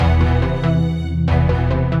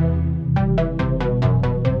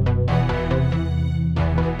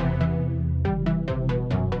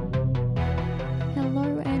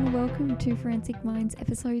Forensic Minds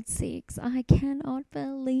episode 6. I cannot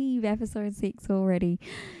believe episode 6 already.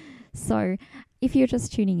 So, if you're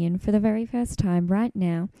just tuning in for the very first time right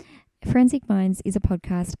now, Forensic Minds is a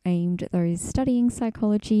podcast aimed at those studying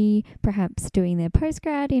psychology, perhaps doing their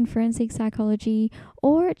postgrad in forensic psychology,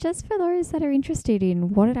 or just for those that are interested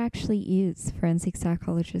in what it actually is forensic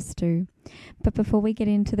psychologists do. But before we get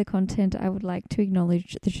into the content, I would like to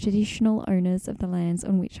acknowledge the traditional owners of the lands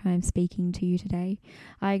on which I am speaking to you today.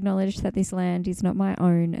 I acknowledge that this land is not my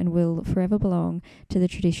own and will forever belong to the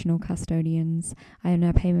traditional custodians. I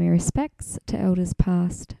now pay my respects to elders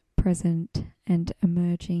past, present, and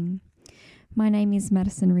emerging. My name is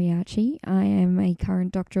Madison Riachi. I am a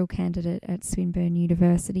current doctoral candidate at Swinburne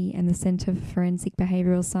University and the Centre for Forensic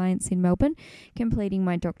Behavioural Science in Melbourne, completing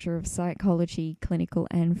my Doctor of Psychology, Clinical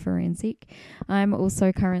and Forensic. I'm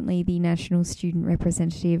also currently the National Student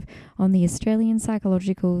Representative on the Australian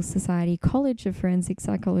Psychological Society College of Forensic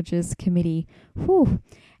Psychologists Committee,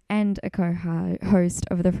 and a co-host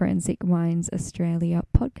of the Forensic Minds Australia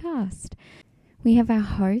podcast. We have our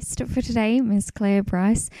host for today, Miss Claire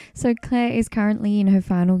Bryce. So Claire is currently in her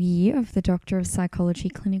final year of the Doctor of Psychology,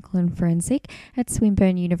 Clinical and Forensic at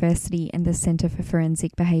Swinburne University and the Centre for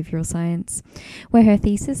Forensic Behavioural Science, where her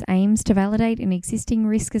thesis aims to validate an existing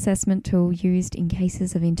risk assessment tool used in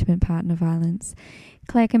cases of intimate partner violence.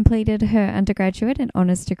 Claire completed her undergraduate and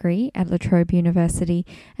honours degree at La Trobe University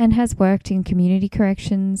and has worked in community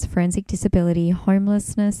corrections, forensic disability,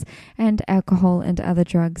 homelessness, and alcohol and other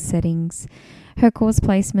drug settings. Her course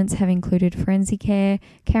placements have included Forensic Care,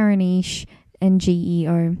 Cariniche, and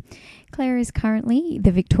GEO. Claire is currently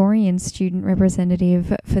the Victorian Student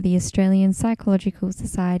Representative for the Australian Psychological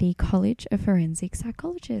Society College of Forensic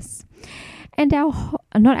Psychologists. And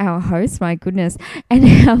and our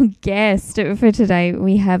guest for today,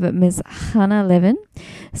 we have Ms. Hannah Levin.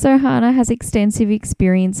 So Hannah has extensive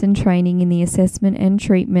experience and training in the assessment and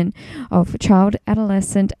treatment of child,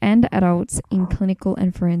 adolescent and adults in clinical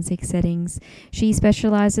and forensic settings. She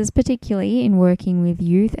specialises particularly in working with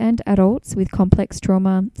youth and adults with complex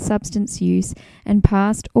trauma, substance use and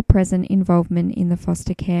past or present involvement in the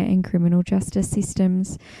foster care and criminal justice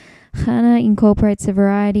systems. Hannah incorporates a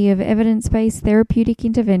variety of evidence-based therapeutic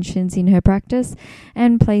interventions in her practice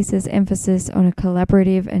and places emphasis on a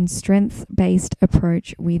collaborative and strength-based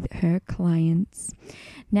approach with her clients.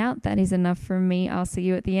 Now, that is enough from me. I'll see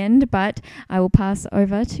you at the end, but I will pass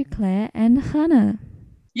over to Claire and Hannah.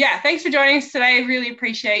 Yeah, thanks for joining us today. I really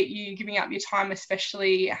appreciate you giving up your time,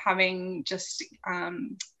 especially having just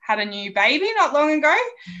had a new baby not long ago.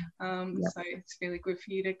 So it's really good for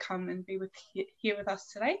you to come and be here with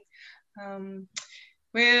us today.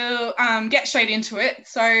 We'll get straight into it.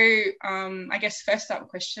 So I guess first up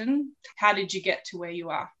question, how did you get to where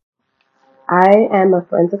you are? I am a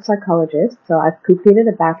forensic psychologist, so I've completed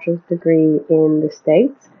a bachelor's degree in the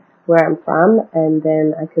States, where I'm from, and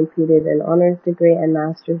then I completed an honors degree and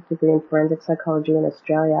master's degree in forensic psychology in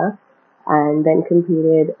Australia, and then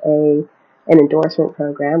completed an endorsement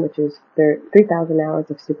program, which is 3,000 hours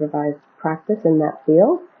of supervised practice in that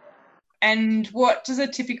field. And what does a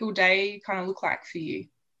typical day kind of look like for you?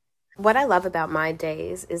 What I love about my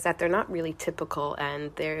days is that they're not really typical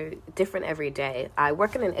and they're different every day. I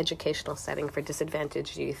work in an educational setting for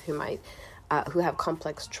disadvantaged youth who have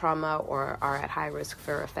complex trauma or are at high risk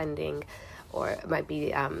for offending or might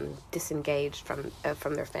be disengaged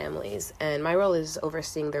from their families. And my role is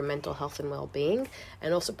overseeing their mental health and well-being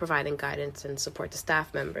and also providing guidance and support to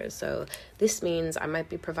staff members. So this means I might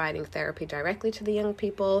be providing therapy directly to the young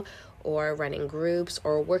people or running groups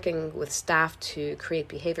or working with staff to create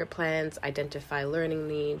behavior plans, identify learning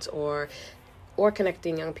needs, or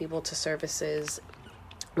connecting young people to services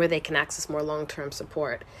where they can access more long-term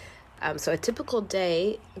support. So a typical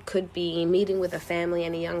day could be meeting with a family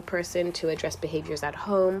and a young person to address behaviors at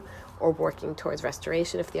home or working towards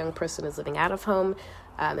restoration if the young person is living out of home.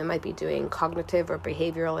 It might be doing cognitive or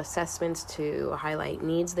behavioral assessments to highlight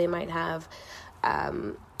needs they might have,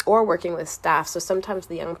 or working with staff. So sometimes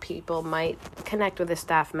the young people might connect with a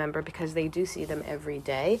staff member because they do see them every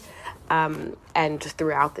day and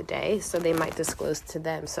throughout the day. So they might disclose to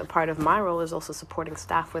them. So part of my role is also supporting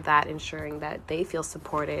staff with that, ensuring that they feel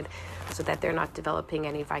supported so that they're not developing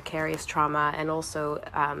any vicarious trauma, and also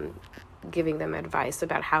giving them advice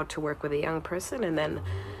about how to work with a young person. And then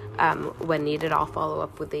when needed, I'll follow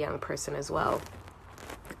up with the young person as well.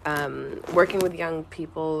 Working with young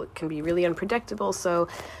people can be really unpredictable, so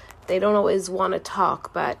they don't always want to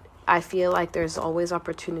talk, but I feel like there's always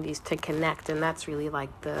opportunities to connect, and that's really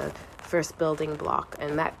like the first building block.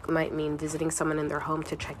 And that might mean visiting someone in their home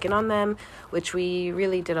to check in on them, which we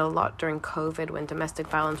really did a lot during COVID when domestic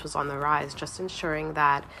violence was on the rise, just ensuring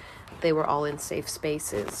that they were all in safe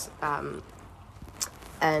spaces.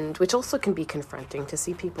 And which also can be confronting to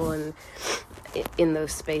see people in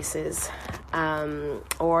those spaces,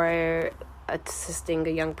 or assisting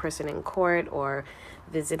a young person in court or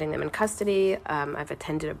visiting them in custody. I've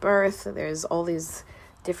attended a birth. There's all these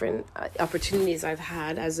different opportunities I've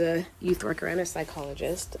had as a youth worker and a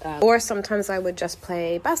psychologist. Or sometimes I would just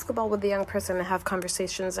play basketball with the young person and have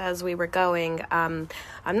conversations as we were going. I'm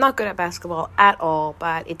not good at basketball at all,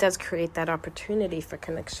 but it does create that opportunity for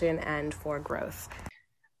connection and for growth.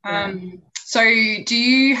 So do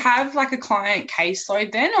you have like a client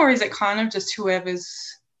caseload then, or is it kind of just whoever's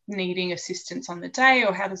needing assistance on the day,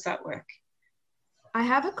 or how does that work? I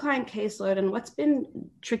have a client caseload, and what's been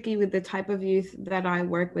tricky with the type of youth that I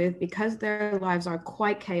work with, because their lives are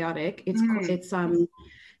quite chaotic, it's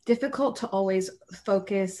difficult to always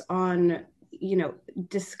focus on,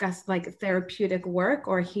 discuss like therapeutic work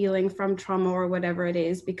or healing from trauma or whatever it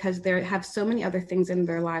is, because they have so many other things in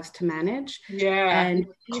their lives to manage. Yeah, and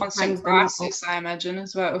constant crisis, I imagine,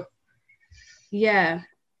 as well. Yeah.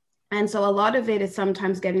 And so a lot of it is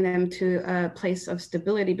sometimes getting them to a place of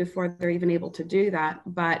stability before they're even able to do that.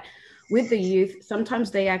 But with the youth, sometimes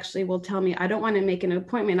they actually will tell me, I don't want to make an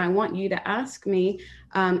appointment. I want you to ask me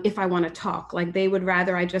if I want to talk. Like they would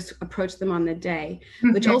rather I just approach them on the day,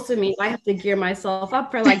 which also means I have to gear myself up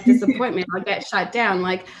for like disappointment. I'll get shut down.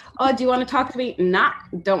 Like, oh, do you want to talk to me? Nah,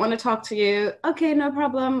 don't want to talk to you. Okay, no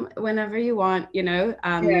problem. Whenever you want,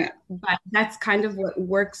 But that's kind of what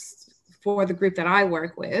works for the group that I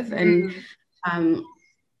work with. And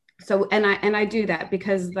so I do that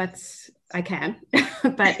because I can,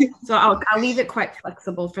 but so I'll leave it quite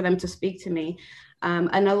flexible for them to speak to me.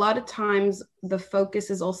 And a lot of times the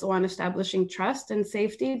focus is also on establishing trust and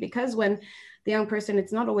safety, because when the young person,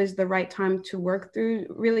 it's not always the right time to work through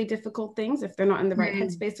really difficult things if they're not in the right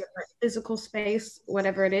headspace or physical space,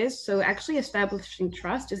 whatever it is. So actually establishing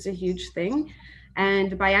trust is a huge thing.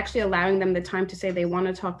 And by actually allowing them the time to say they want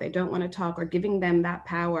to talk, they don't want to talk, or giving them that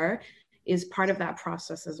power is part of that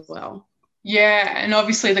process as well. Yeah, and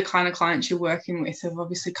obviously the kind of clients you're working with have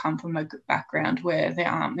obviously come from a background where there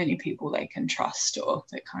aren't many people they can trust, or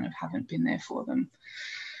that kind of haven't been there for them.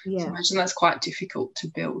 Yeah. So I imagine that's quite difficult to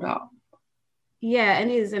build up. Yeah, it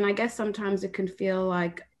is. And I guess sometimes it can feel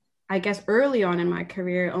like, early on in my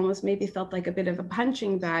career, almost maybe felt like a bit of a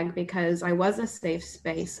punching bag, because I was a safe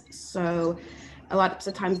space. So a lot of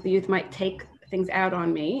the times the youth might take things out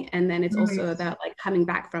on me, and then it's also about like coming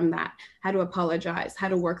back from that, how to apologize, how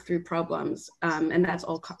to work through problems, and that's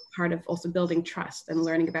all part of also building trust and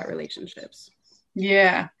learning about relationships.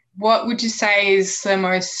 Yeah. What would you say is the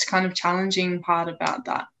most kind of challenging part about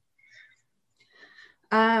that?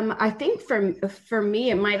 I think for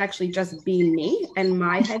me, it might actually just be me and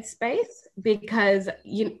my headspace, because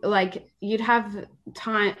you'd have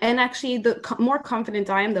time, and actually the more confident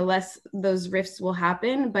I am, the less those rifts will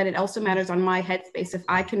happen. But it also matters on my headspace. If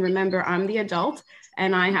I can remember I'm the adult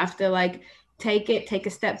and I have to like take a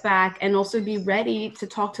step back and also be ready to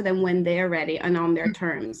talk to them when they're ready and on their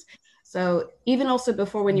terms. So even also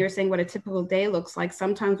before, when you're saying what a typical day looks like,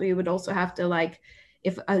 sometimes we would also have to like,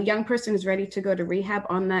 if a young person is ready to go to rehab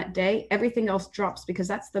on that day, everything else drops, because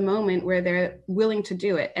that's the moment where they're willing to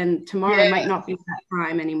do it. And tomorrow might not be that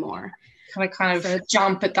time anymore. Kind of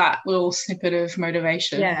jump at that little snippet of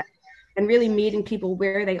motivation. Yeah. And really meeting people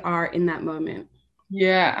where they are in that moment.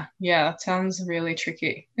 Yeah. Yeah. That sounds really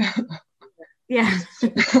tricky. Yeah.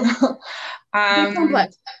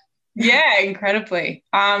 Complex. Yeah, incredibly.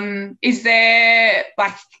 Is there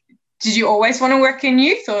like, did you always want to work in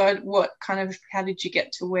youth, or how did you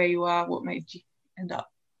get to where you are? What made you end up?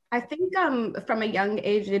 I think from a young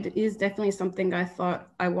age, it is definitely something I thought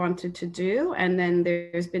I wanted to do. And then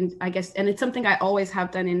there's been, I guess, and it's something I always have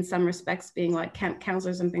done in some respects, being like camp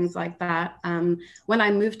counselors and things like that. When I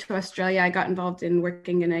moved to Australia, I got involved in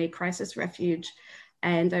working in a crisis refuge,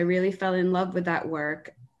 and I really fell in love with that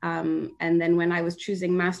work. And then when I was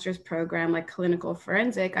choosing master's program, like clinical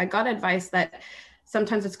forensic, I got advice that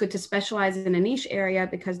sometimes it's good to specialize in a niche area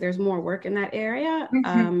because there's more work in that area.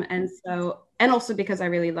 And also because I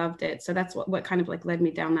really loved it. So that's what kind of like led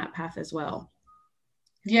me down that path as well.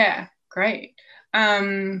 Yeah, great.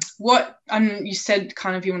 You said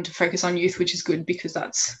kind of you want to focus on youth, which is good because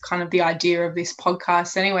that's kind of the idea of this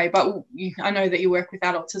podcast anyway, but I know that you work with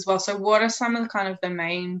adults as well. So what are some of the kind of the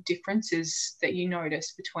main differences that you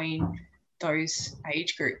notice between those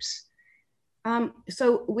age groups?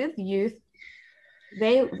 So with youth,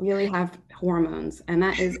 they really have hormones, and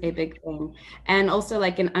that is a big thing. And also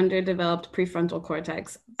like an underdeveloped prefrontal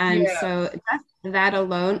cortex. And so that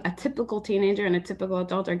alone, a typical teenager and a typical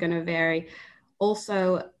adult are going to vary.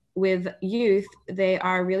 Also, with youth, they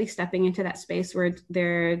are really stepping into that space where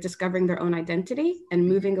they're discovering their own identity and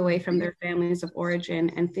moving away from their families of origin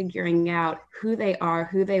and figuring out who they are,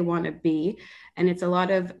 who they want to be. And it's a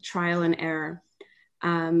lot of trial and error.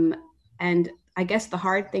 And I guess the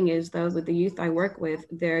hard thing is, though, with the youth I work with,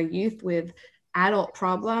 they're youth with adult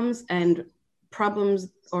problems and problems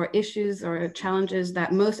or issues or challenges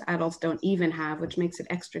that most adults don't even have, which makes it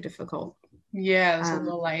extra difficult. Yeah, there's a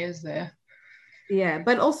lot of layers there. Yeah,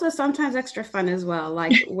 but also sometimes extra fun as well.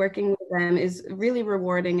 Like working with them is really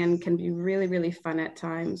rewarding and can be really, really fun at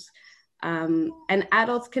times. And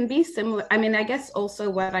adults can be similar. I mean, I guess also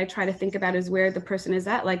what I try to think about is where the person is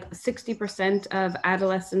at. Like 60% of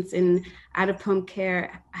adolescents in out-of-home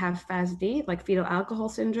care have FASD, like fetal alcohol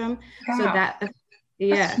syndrome. Wow. So that,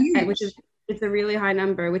 yeah, which is, it's a really high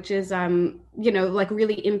number, which is, you know, like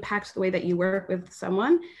really impacts the way that you work with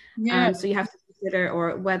someone. Yeah. So you have to consider,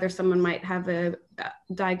 or whether someone might have a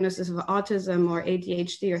diagnosis of autism or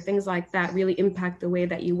ADHD or things like that really impact the way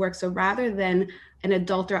that you work. So rather than an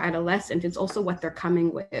adult or adolescent, it's also what they're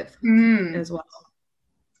coming with as well.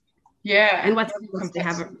 Yeah. And what supports they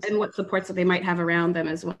have, and what supports that they might have around them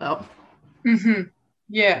as well. Mm-hmm.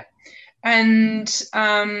 Yeah. And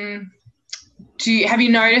have you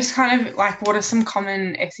noticed kind of like what are some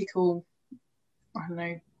common ethical, I don't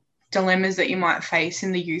know, dilemmas that you might face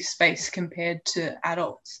in the youth space compared to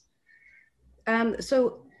adults?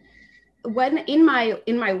 So when in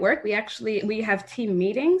my work, we have team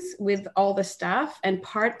meetings with all the staff, and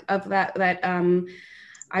part of that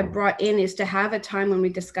I brought in is to have a time when we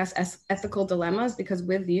discuss ethical dilemmas, because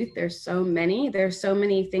with youth there's so many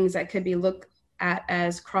things that could be looked at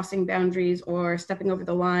as crossing boundaries or stepping over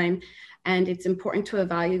the line, and it's important to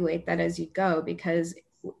evaluate that as you go, because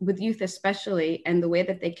with youth especially, and the way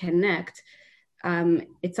that they connect,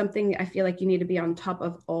 it's something I feel like you need to be on top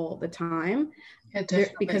of all the time. Yeah,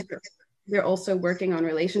 because they're also working on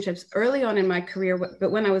relationships. Early on in my career,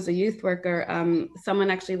 but when I was a youth worker,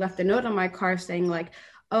 someone actually left a note on my car saying like,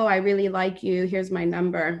 "Oh, I really like you, here's my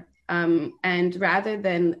number." And rather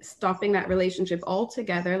than stopping that relationship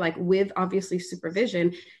altogether, like with obviously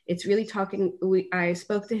supervision, it's really I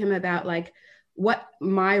spoke to him about like what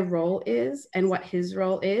my role is and what his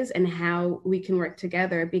role is and how we can work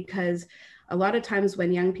together, because a lot of times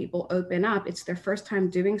when young people open up, it's their first time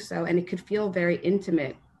doing so, and it could feel very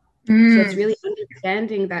intimate. So it's really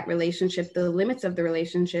understanding that relationship, the limits of the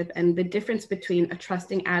relationship, and the difference between a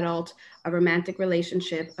trusting adult, a romantic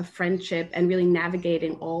relationship, a friendship, and really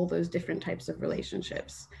navigating all those different types of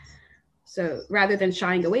relationships. So rather than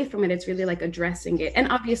shying away from it, it's really like addressing it.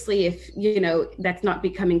 And obviously, if, you know, that's not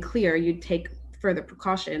becoming clear, you'd take further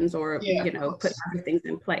precautions or, you know, put other things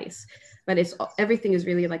in place. But everything is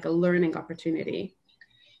really like a learning opportunity.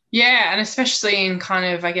 Yeah, and especially in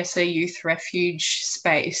kind of, I guess, a youth refuge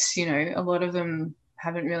space, you know, a lot of them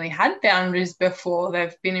haven't really had boundaries before.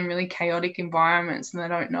 They've been in really chaotic environments and they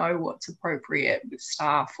don't know what's appropriate with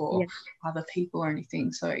staff or other people or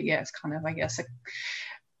anything. So, yeah, it's kind of, I guess, a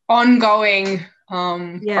ongoing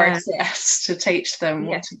process to teach them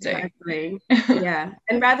what to do. Exactly. Yeah.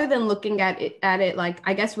 And rather than looking at it like,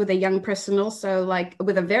 I guess with a young person also, like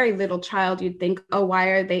with a very little child, you'd think, oh, why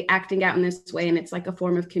are they acting out in this way? And it's like a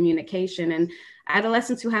form of communication. And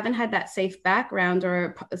adolescents who haven't had that safe background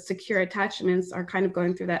or secure attachments are kind of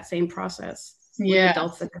going through that same process with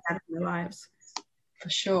adults that they've had in their lives. For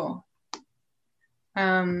sure.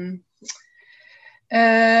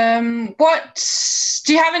 What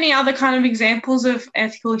do you have any other kind of examples of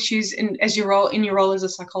ethical issues in your role as a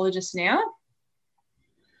psychologist now?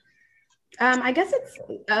 I guess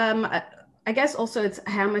also it's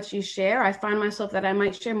how much you share. I find myself that I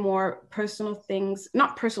might share more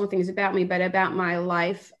not personal things about me, but about my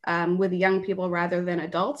life with young people rather than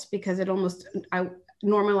adults, because it almost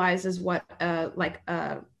normalizes what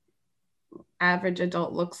average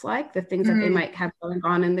adult looks like, the things that they might have going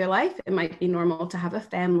on in their life. It might be normal to have a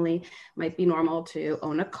family, might be normal to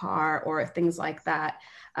own a car or things like that.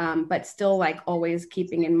 But still like always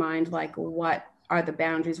keeping in mind, like what are the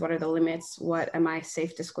boundaries, what are the limits, what am I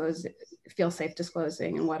feel safe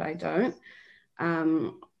disclosing and what I don't.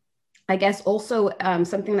 I guess also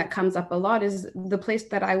something that comes up a lot is the place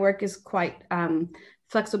that I work is quite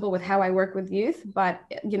flexible with how I work with youth, but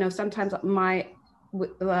you know, sometimes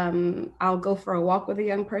I'll go for a walk with a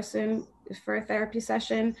young person for a therapy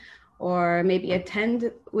session, or maybe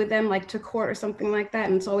attend with them like to court or something like that.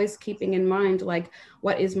 And it's always keeping in mind, like,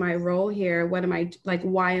 what is my role here? What am I, like,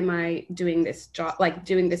 why am I doing this job, like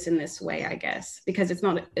doing this in this way, I guess, because it's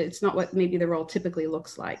not what maybe the role typically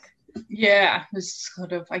looks like. Yeah, it's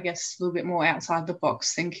sort of, I guess, a little bit more outside the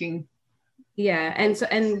box thinking. Yeah,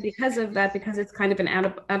 and because of that, because it's kind of an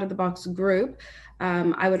out of the box group,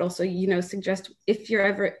 I would also, suggest, if you're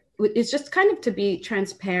ever, it's just kind of to be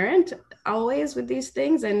transparent always with these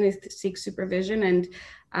things and seek supervision, and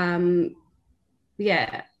to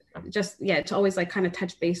always like kind of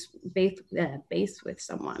touch base with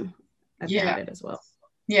someone about it as well.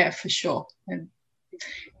 Yeah, for sure.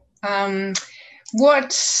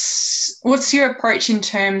 What's your approach in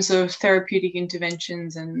terms of therapeutic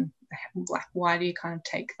interventions, and like, why do you kind of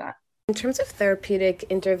take that? In terms of therapeutic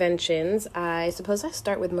interventions, I suppose I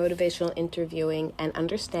start with motivational interviewing and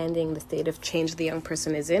understanding the state of change the young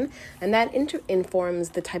person is in. And that informs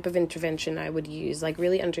the type of intervention I would use, like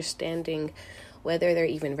really understanding whether they're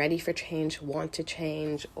even ready for change, want to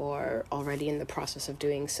change, or already in the process of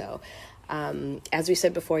doing so. As we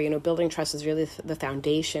said before, building trust is really the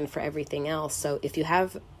foundation for everything else. So if you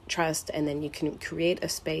have trust and then you can create a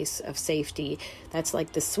space of safety, that's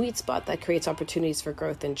like the sweet spot that creates opportunities for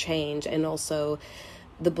growth and change, and also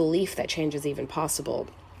the belief that change is even possible.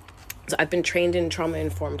 So I've been trained in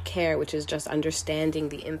trauma-informed care, which is just understanding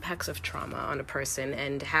the impacts of trauma on a person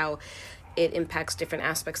and how it impacts different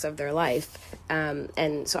aspects of their life.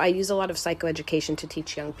 And so I use a lot of psychoeducation to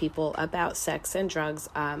teach young people about sex and drugs,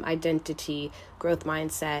 identity, growth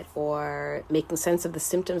mindset, or making sense of the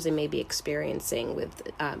symptoms they may be experiencing with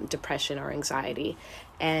depression or anxiety.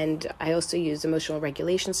 And I also use emotional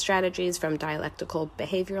regulation strategies from dialectical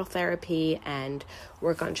behavioral therapy and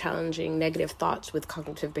work on challenging negative thoughts with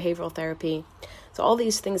cognitive behavioral therapy. So all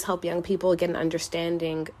these things help young people get an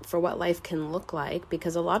understanding for what life can look like,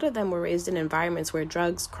 because a lot of them were raised in environments where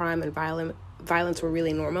drugs, crime, and violence were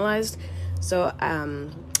really normalized. So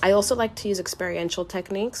I also like to use experiential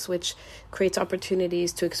techniques, which creates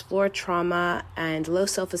opportunities to explore trauma and low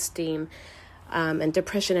self-esteem, and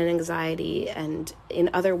depression and anxiety, and in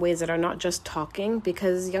other ways that are not just talking,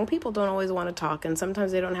 because young people don't always want to talk, and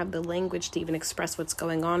sometimes they don't have the language to even express what's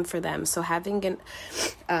going on for them. So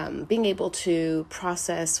being able to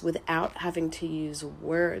process without having to use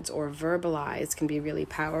words or verbalize can be really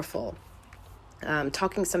powerful.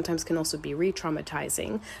 Talking sometimes can also be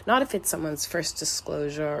re-traumatizing, not if it's someone's first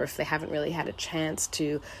disclosure or if they haven't really had a chance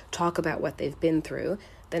to talk about what they've been through.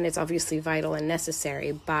 Then it's obviously vital and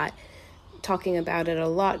necessary, but talking about it a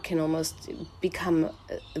lot can almost become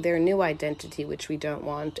their new identity, which we don't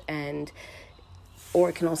want, or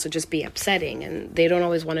it can also just be upsetting, and they don't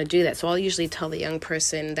always want to do that. So I'll usually tell the young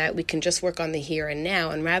person that we can just work on the here and now,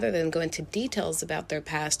 and rather than go into details about their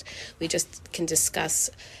past, we just can discuss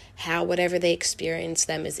how whatever they experience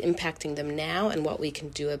them is impacting them now and what we can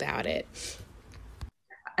do about it.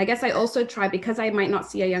 I guess I also try, because I might not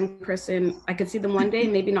see a young person, I could see them one day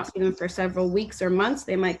and maybe not see them for several weeks or months.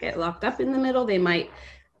 They might get locked up in the middle. They might,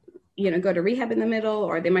 go to rehab in the middle,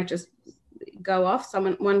 or they might just go off.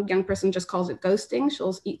 One young person just calls it ghosting.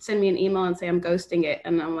 She'll send me an email and say, I'm ghosting it.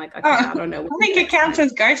 And I'm like, okay, I don't know. I think it counts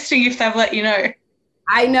as ghosting if they've let you know.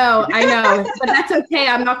 I know, but that's okay.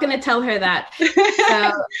 I'm not going to tell her that.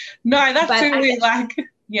 So, no, that's really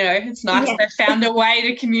it's nice. Yeah. They've found a way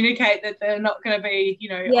to communicate that they're not going to be,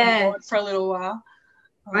 on board for a little while.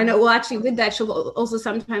 I know. Well, actually, with that, she'll also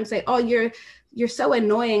sometimes say, "Oh, you're so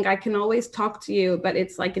annoying. I can always talk to you," but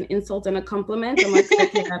it's like an insult and a compliment. I'm like,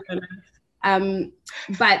 okay,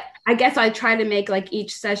 but I guess I try to make like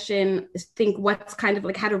each session think what's kind of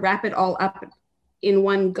like how to wrap it all up in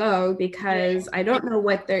one go, because I don't know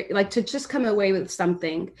what they're like, to just come away with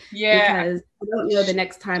something. Yeah. Because I don't know the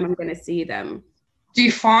next time I'm going to see them. Do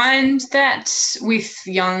you find that with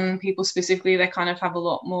young people specifically, they kind of have a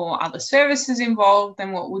lot more other services involved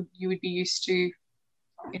than what you would be used to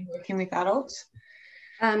in working with adults?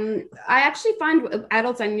 I actually find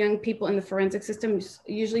adults and young people in the forensic system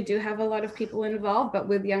usually do have a lot of people involved, but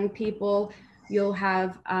with young people, you'll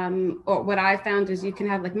have, or what I found is you can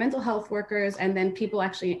have like mental health workers, and then people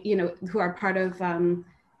actually, who are part of,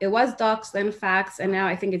 it was DOCS, then FACS, and now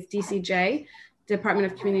I think it's DCJ,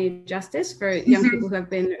 Department of Community Justice, for young people who have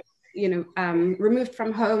been, removed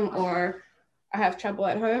from home or have trouble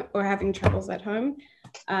at home or having troubles at home.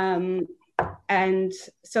 And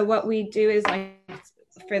so what we do is like,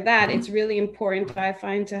 for that, it's really important, I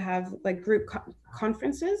find, to have like group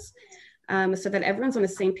conferences, so that everyone's on the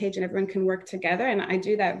same page and everyone can work together. And I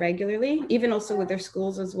do that regularly, even also with their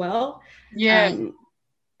schools as well. Yeah.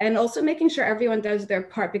 And also making sure everyone does their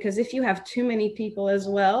part, because if you have too many people as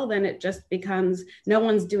well, then it just becomes no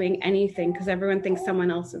one's doing anything because everyone thinks someone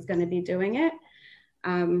else is going to be doing it.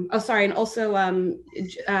 And also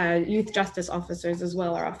youth justice officers as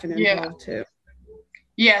well are often involved too.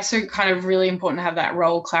 Yeah, so kind of really important to have that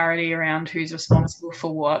role clarity around who's responsible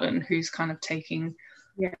for what and who's kind of taking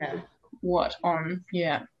what on.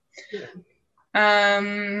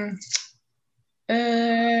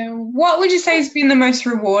 What would you say has been the most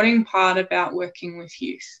rewarding part about working with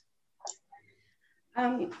youth?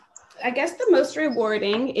 I guess the most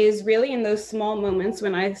rewarding is really in those small moments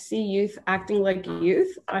when I see youth acting like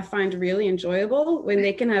youth. I find really enjoyable when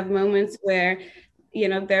they can have moments where, you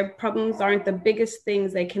know, their problems aren't the biggest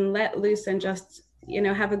things. They can let loose and just, you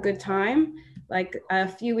know, have a good time. Like a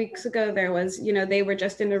few weeks ago, there was, you know, they were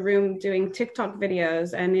just in a room doing TikTok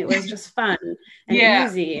videos and it was just fun and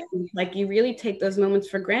easy. And, like, you really take those moments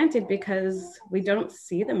for granted because we don't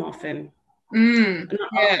see them often. Not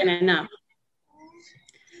often enough.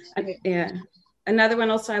 Another one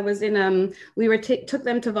also, I was in, we took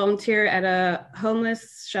them to volunteer at a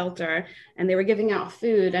homeless shelter and they were giving out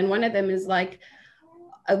food. And one of them is like,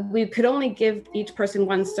 we could only give each person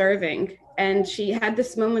one serving. And she had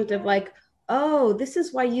this moment of like, oh, this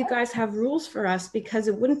is why you guys have rules for us, because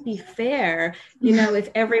it wouldn't be fair, you know, if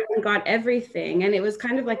everyone got everything. And it was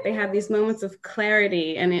kind of like they have these moments of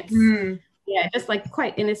clarity, and it's just like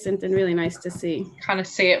quite innocent and really nice to see. Kind of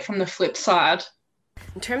see it from the flip side.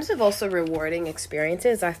 In terms of also rewarding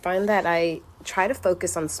experiences, I find that I try to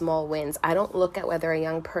focus on small wins. I don't look at whether a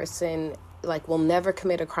young person like will never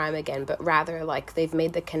commit a crime again, but rather like they've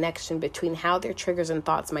made the connection between how their triggers and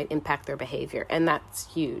thoughts might impact their behavior, and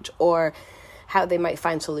that's huge. Or how they might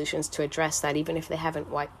find solutions to address that, even if they haven't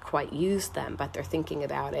quite used them, but they're thinking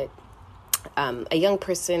about it. A young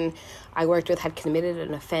person I worked with had committed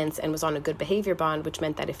an offense and was on a good behavior bond, which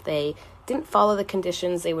meant that if they didn't follow the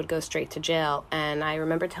conditions, they would go straight to jail. And I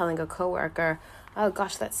remember telling a coworker, oh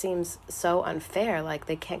gosh, that seems so unfair, like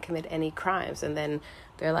they can't commit any crimes. And then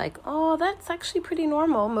they're like, oh, that's actually pretty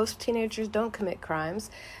normal. Most teenagers don't commit crimes.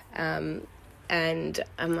 And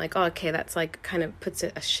I'm like, oh, okay, that's like kind of puts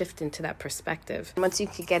a shift into that perspective. Once you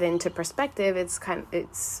could get into perspective,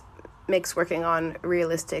 it's makes working on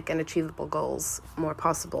realistic and achievable goals more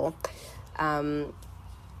possible.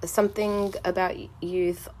 Something about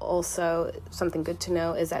youth also, something good to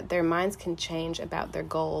know, is that their minds can change about their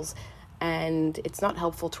goals, and it's not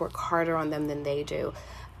helpful to work harder on them than they do.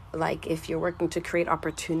 Like if you're working to create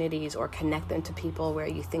opportunities or connect them to people where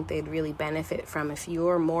you think they'd really benefit from, if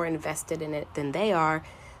you're more invested in it than they are,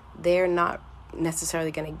 they're not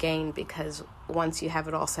necessarily going to gain, because once you have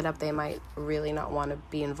it all set up, they might really not want to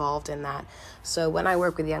be involved in that. So when I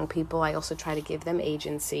work with young people, I also try to give them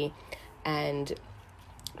agency and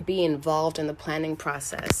be involved in the planning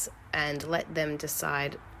process and let them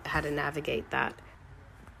decide how to navigate that.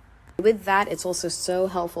 With that, it's also so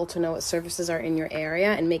helpful to know what services are in your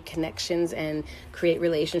area and make connections and create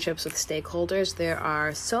relationships with stakeholders. There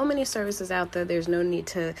are so many services out there. There's no need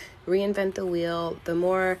to reinvent the wheel. The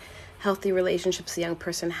more healthy relationships the young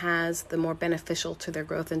person has, the more beneficial to their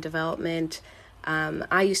growth and development.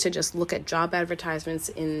 I used to just look at job advertisements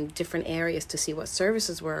in different areas to see what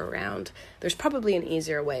services were around. There's probably an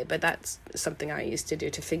easier way, but that's something I used to do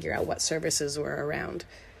to figure out what services were around.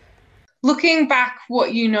 Looking back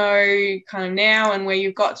what you know kind of now and where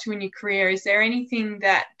you've got to in your career, is there anything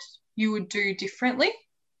that you would do differently?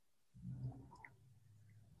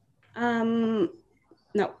 No.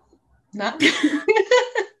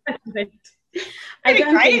 I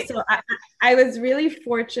don't think so. I was really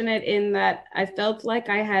fortunate in that I felt like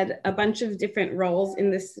I had a bunch of different roles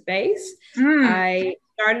in this space. I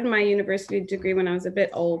started my university degree when I was a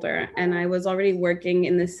bit older, and I was already working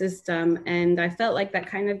in the system, and I felt like that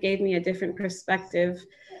kind of gave me a different perspective,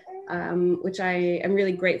 which I am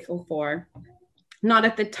really grateful for. Not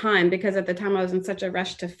at the time, because at the time I was in such a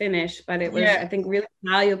rush to finish, but it was, I think, really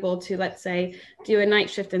valuable to, let's say, do a night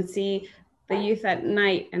shift and see the youth at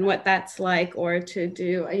night and what that's like, or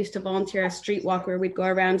I used to volunteer a street walk where we'd go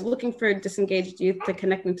around looking for disengaged youth to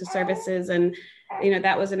connect them to services. And, you know,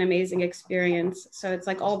 that was an amazing experience. So it's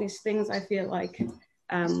like all these things I feel like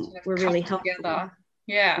were really helpful.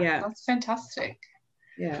 Yeah, that's fantastic.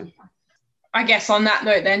 Yeah. I guess on that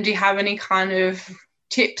note then, do you have any kind of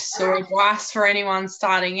tips or advice for anyone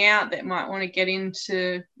starting out that might want to get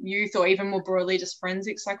into youth or even more broadly just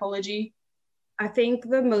forensic psychology? I think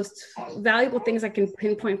the most valuable things I can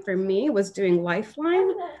pinpoint for me was doing Lifeline,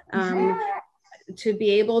 to be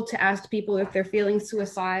able to ask people if they're feeling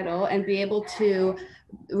suicidal and be able to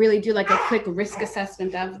really do like a quick risk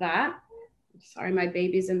assessment of that. Sorry, my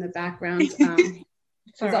baby's in the background.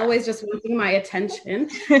 He's always just wanting my attention.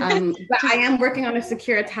 But I am working on a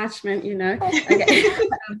secure attachment, you know. Okay.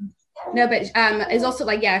 No, but it's also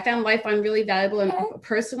like, I found Lifeline really valuable in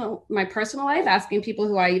my personal life, asking people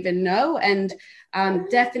who I even know. And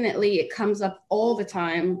definitely it comes up all the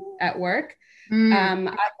time at work.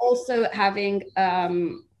 I also having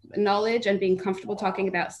knowledge and being comfortable talking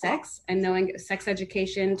about sex and knowing sex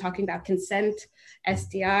education, talking about consent,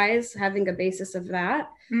 STIs, having a basis of that.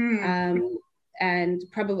 And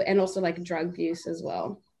also like drug use as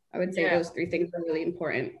well. I would say those 3 things are really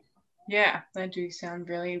important. Yeah, they do sound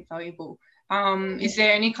really valuable. Is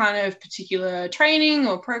there any kind of particular training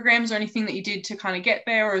or programs or anything that you did to kind of get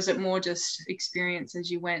there, or is it more just experience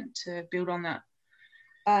as you went to build on that?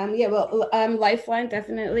 Lifeline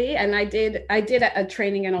definitely, and I did a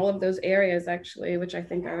training in all of those areas actually, which I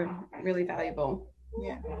think are really valuable.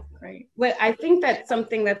 Yeah, great. But I think that's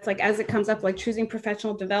something that's like, as it comes up, like choosing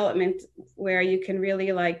professional development where you can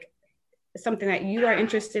really like something that you are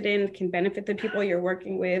interested in can benefit the people you're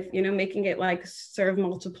working with, you know, making it like serve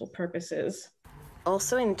multiple purposes.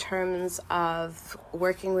 Also, in terms of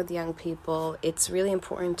working with young people, it's really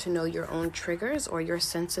important to know your own triggers or your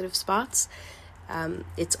sensitive spots.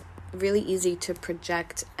 It's really easy to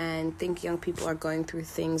project and think young people are going through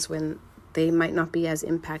things when they might not be as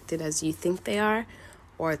impacted as you think they are,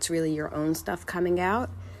 or it's really your own stuff coming out.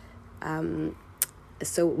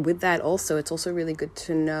 So with that also, it's also really good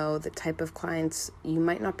to know the type of clients you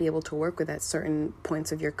might not be able to work with at certain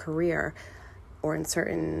points of your career or in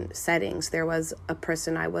certain settings. There was a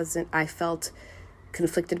person I felt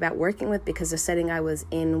conflicted about working with because the setting I was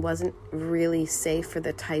in wasn't really safe for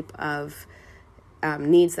the type of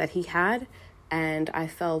needs that he had. And I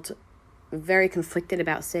felt very conflicted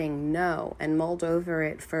about saying no and mulled over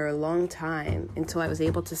it for a long time until I was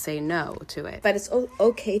able to say no to it. But it's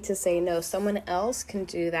okay to say no. Someone else can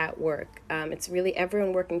do that work. It's really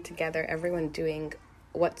everyone working together, everyone doing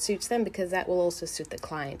what suits them, because that will also suit the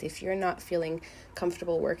client. If you're not feeling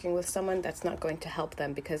comfortable working with someone, that's not going to help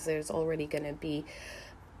them, because there's already going to be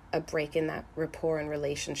a break in that rapport and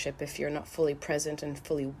relationship if you're not fully present and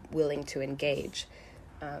fully willing to engage.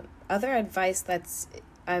 Other advice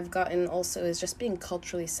I've gotten also is just being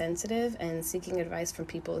culturally sensitive and seeking advice from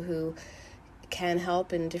people who can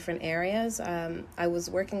help in different areas. I was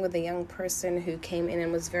working with a young person who came in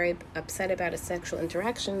and was very upset about a sexual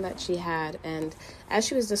interaction that she had, and as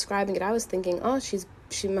she was describing it, I was thinking, oh,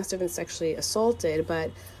 she must have been sexually assaulted.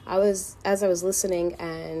 But as I was listening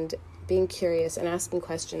and being curious and asking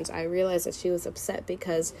questions, I realized that she was upset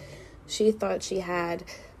because she thought she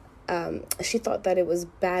thought that it was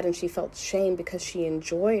bad, and she felt shame because she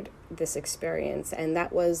enjoyed this experience, and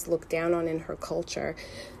that was looked down on in her culture.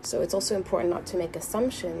 So it's also important not to make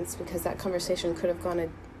assumptions, because that conversation could have gone a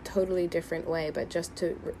totally different way, but just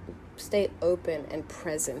to stay open and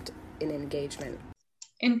present in engagement.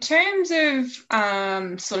 In terms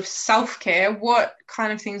of sort of self-care, what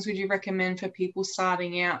kind of things would you recommend for people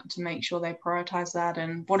starting out to make sure they prioritize that?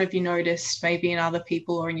 And what have you noticed maybe in other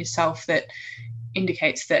people or in yourself that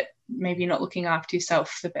indicates that maybe you're not looking after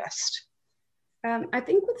yourself the best? I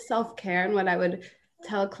think with self-care, and what I would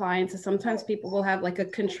tell clients is sometimes people will have like a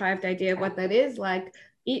contrived idea of what that is, like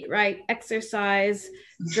eat right, exercise,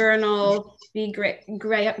 journal, be great,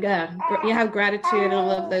 you have gratitude and all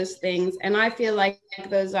of those things. And I feel like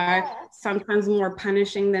those are sometimes more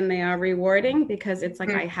punishing than they are rewarding, because it's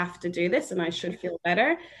like, I have to do this and I should feel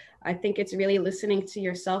better. I think it's really listening to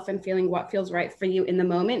yourself and feeling what feels right for you in the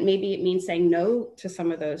moment. Maybe it means saying no to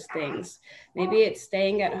some of those things. Maybe it's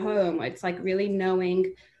staying at home. It's like really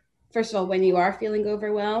knowing, first of all, when you are feeling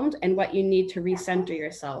overwhelmed and what you need to recenter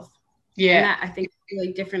yourself. Yeah. And that, I think, is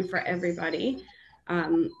really different for everybody.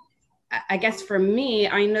 I guess for me,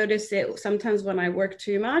 I notice it sometimes when I work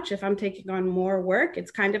too much. If I'm taking on more work,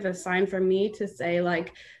 it's kind of a sign for me to say,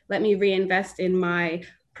 like, let me reinvest in my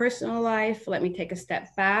personal life, let me take a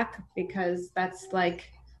step back, because that's like,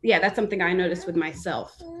 that's something I noticed with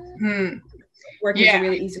myself. Work is a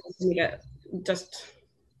really easy way for me to just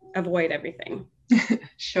avoid everything.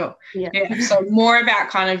 Sure. Yeah. So more about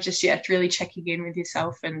kind of just really checking in with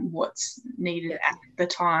yourself and what's needed at the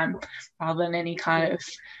time, rather than any kind of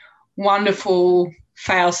wonderful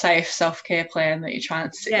fail-safe self-care plan that you're trying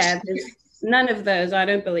to stick to. None of those. I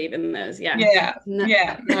don't believe in those. No,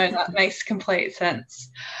 that makes complete sense.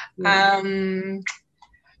 We've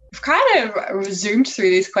kind of zoomed through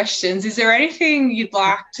these questions. Is there anything you'd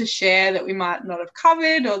like to share that we might not have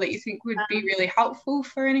covered, or that you think would be really helpful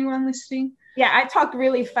for anyone listening? Yeah, I talk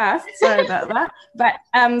really fast. Sorry about that. But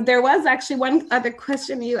there was actually one other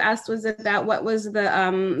question you asked, was about what was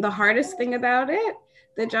the hardest thing about it,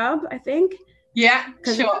 the job, I think. Yeah,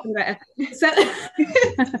 because sure. so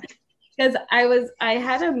because I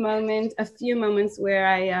had a few moments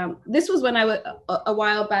where this was when I was a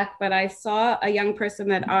while back, but I saw a young person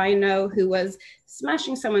that I know who was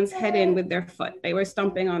smashing someone's head in with their foot. They were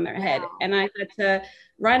stomping on their head, and I had to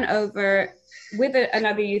run over with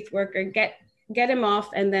another youth worker, get him off,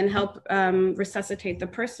 and then help resuscitate the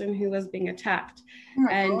person who was being attacked.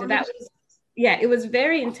 And that was, yeah, it was a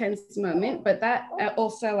very intense moment, but that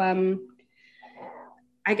also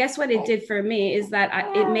I guess what it did for me is that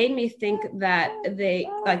it made me think that the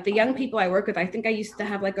young people I work with, I think I used to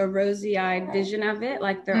have like a rosy-eyed vision of it,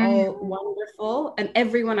 like they're all wonderful and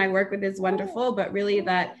everyone I work with is wonderful, but really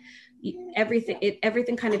that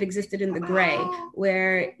everything kind of existed in the gray,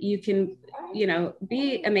 where you can, you know,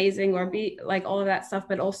 be amazing or be like all of that stuff,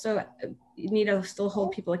 but also you need to still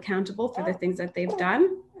hold people accountable for the things that they've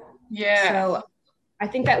done. Yeah. So I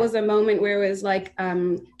think that was a moment where it was like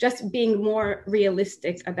just being more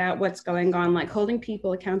realistic about what's going on, like holding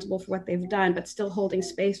people accountable for what they've done, but still holding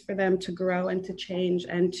space for them to grow and to change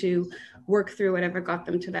and to work through whatever got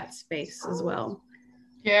them to that space as well.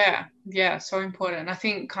 Yeah, so important. I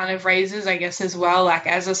think kind of raises, I guess, as well, like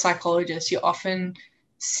as a psychologist, you're often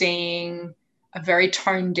seeing a very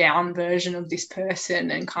toned down version of this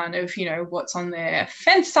person and kind of, you know, what's on their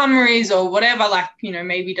offense summaries or whatever, like, you know,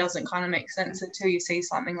 maybe doesn't kind of make sense until you see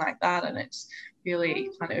something like that, and it's really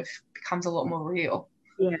kind of becomes a lot more real.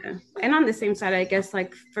 Yeah. And on the same side, I guess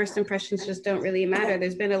like first impressions just don't really matter.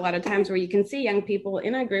 There's been a lot of times where you can see young people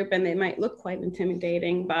in a group and they might look quite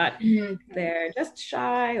intimidating, but they're just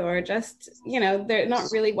shy or just, you know, they're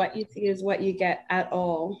not really what you see is what you get at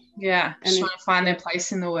all. Yeah. Just trying to find their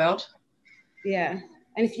place in the world. Yeah.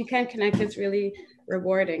 And if you can connect, it's really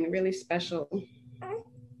rewarding, really special.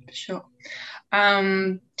 Sure.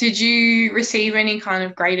 Did you receive any kind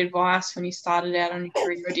of great advice when you started out on your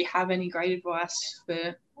career, or do you have any great advice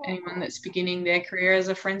for anyone that's beginning their career as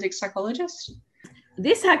a forensic psychologist?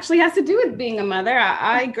 This actually has to do with being a mother.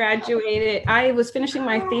 I graduated, I was finishing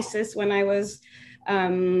my thesis when I was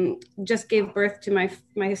just gave birth to my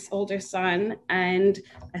older son, and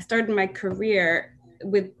I started my career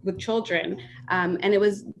with children, and it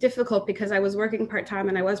was difficult because I was working part-time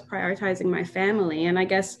and I was prioritizing my family. And I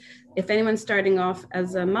guess if anyone's starting off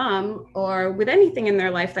as a mom or with anything in their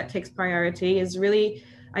life that takes priority, is really,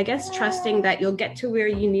 I guess, trusting that you'll get to where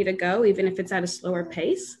you need to go, even if it's at a slower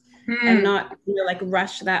pace, and not, you know, like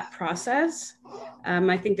rush that process.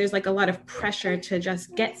 I think there's like a lot of pressure to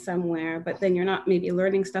just get somewhere, but then you're not maybe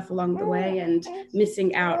learning stuff along the way and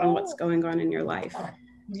missing out on what's going on in your life.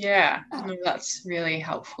 Yeah, no, that's really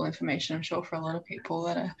helpful information, I'm sure, for a lot of people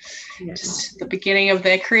that are just the beginning of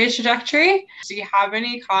their career trajectory. Do you have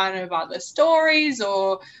any kind of other stories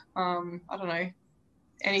or, I don't know,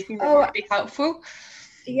 anything that might be helpful?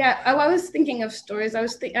 Yeah, I was thinking of stories.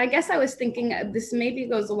 I guess I was thinking this maybe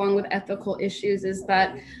goes along with ethical issues, is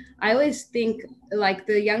that I always think like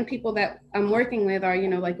the young people that I'm working with are, you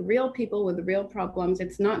know, like real people with real problems.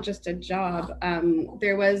 It's not just a job.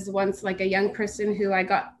 There was once like a young person who I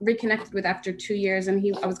got reconnected with after 2 years, and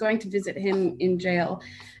I was going to visit him in jail.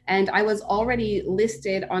 And I was already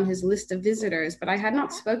listed on his list of visitors, but I had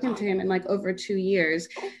not spoken to him in like over 2 years.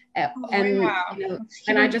 And, wow. You know,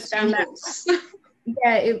 and I just found that...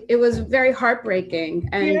 Yeah, it was very heartbreaking.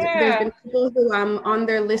 And there's been people who on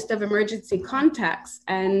their list of emergency contacts,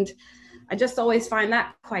 and I just always find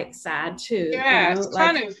that quite sad too. Yeah, you know? it's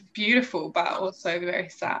kind of beautiful, but also very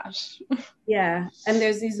sad. Yeah, and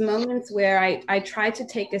there's these moments where I try to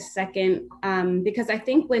take a second, because I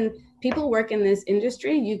think when people work in this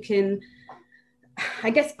industry, you can,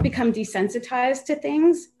 I guess, become desensitized to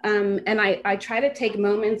things. And I try to take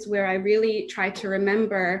moments where I really try to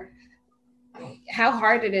remember how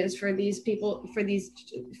hard it is for these people, for these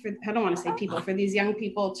young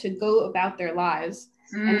people to go about their lives,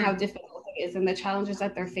 and how difficult it is and the challenges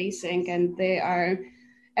that they're facing. And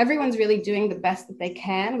everyone's really doing the best that they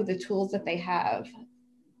can with the tools that they have.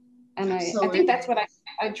 And I think that's what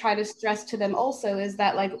I try to stress to them also, is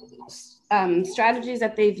that like strategies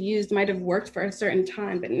that they've used might have worked for a certain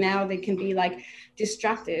time, but now they can be like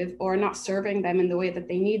destructive or not serving them in the way that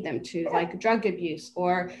they need them to, like drug abuse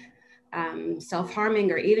or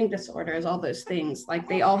self-harming or eating disorders, all those things. Like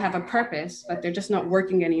they all have a purpose, but they're just not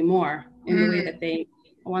working anymore in the way that they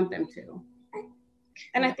want them to.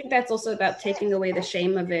 And I think that's also about taking away the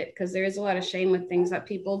shame of it, because there is a lot of shame with things that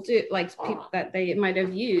people do, like people that they might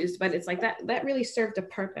have used, but it's like that really served a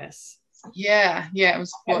purpose. Yeah, it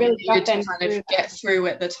was what really you needed to kind of get through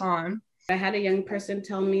at the time. I had a young person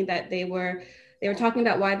tell me that they were talking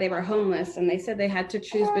about why they were homeless, and they said they had to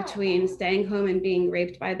choose between staying home and being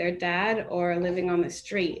raped by their dad or living on the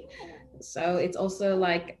street. So it's also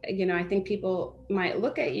like, I think people might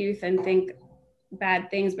look at youth and think bad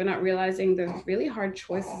things, but not realizing the really hard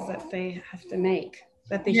choices that they have to make,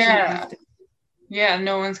 that they shouldn't have to. Yeah,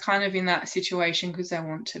 no one's kind of in that situation because they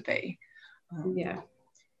want to be.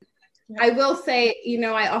 I will say,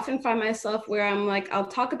 I often find myself where I'm like, I'll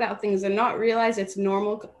talk about things and not realize it's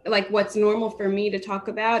normal. Like what's normal for me to talk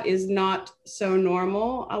about is not so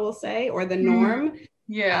normal, I will say, or the norm.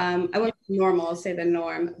 Yeah. I won't say normal, I'll say the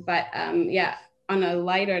norm. But on a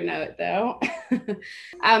lighter note though,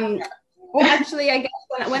 well, actually, I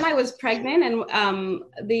guess when I was pregnant and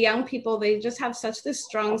the young people, they just have such this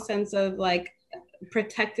strong sense of like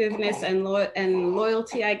protectiveness and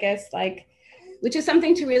loyalty, I guess, like, which is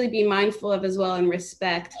something to really be mindful of as well and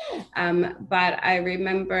respect. But I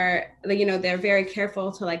remember, they're very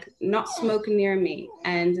careful to like not smoke near me.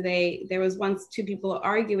 And there was once two people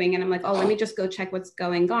arguing and I'm like, oh, let me just go check what's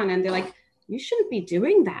going on. And they're like, you shouldn't be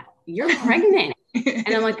doing that. You're pregnant.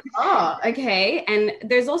 And I'm like, oh, okay. And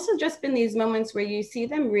there's also just been these moments where you see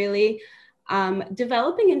them really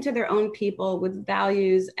developing into their own people with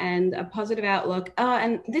values and a positive outlook.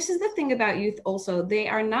 And this is the thing about youth also, they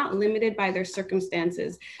are not limited by their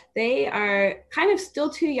circumstances. They are kind of still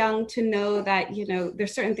too young to know that,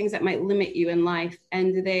 there's certain things that might limit you in life,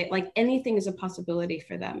 and they like anything is a possibility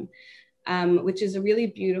for them. Which is really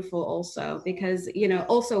beautiful also because,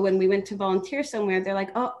 also when we went to volunteer somewhere, they're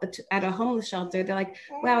like, oh, at a homeless shelter, they're like,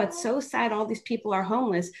 wow, it's so sad all these people are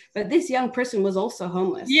homeless, but this young person was also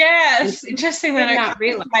homeless. Yeah, it's interesting that not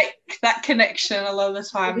realize make that connection a lot of the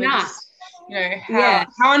time. Not.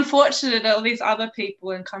 How unfortunate are these other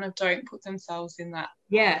people and kind of don't put themselves in that.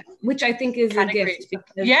 Yeah, which I think is category. A gift.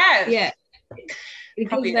 Because, yeah. It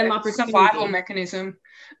probably gives them opportunity. Survival mechanism.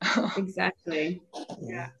 Exactly.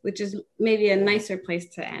 Yeah. Which is maybe a nicer place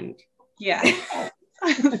to end. Yeah.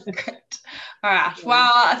 Great. All right.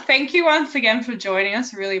 Well, thank you once again for joining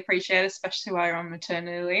us. Really appreciate it, especially while you're on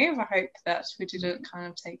maternity leave. I hope that we didn't kind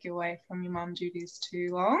of take you away from your mum duties too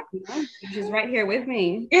long. No, she's right here with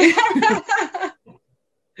me.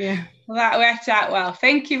 Yeah. Well, that worked out well.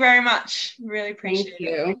 Thank you very much. Really appreciate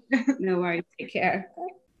it. Thank you. No worries. Take care.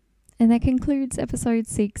 And that concludes episode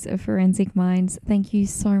 6 of Forensic Minds. Thank you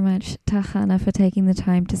so much to Hannah for taking the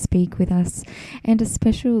time to speak with us, and a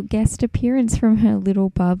special guest appearance from her little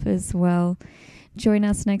bub as well. Join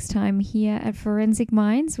us next time here at Forensic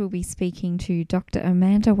Minds. We'll be speaking to Dr.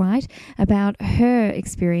 Amanda White about her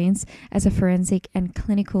experience as a forensic and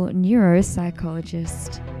clinical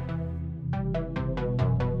neuropsychologist.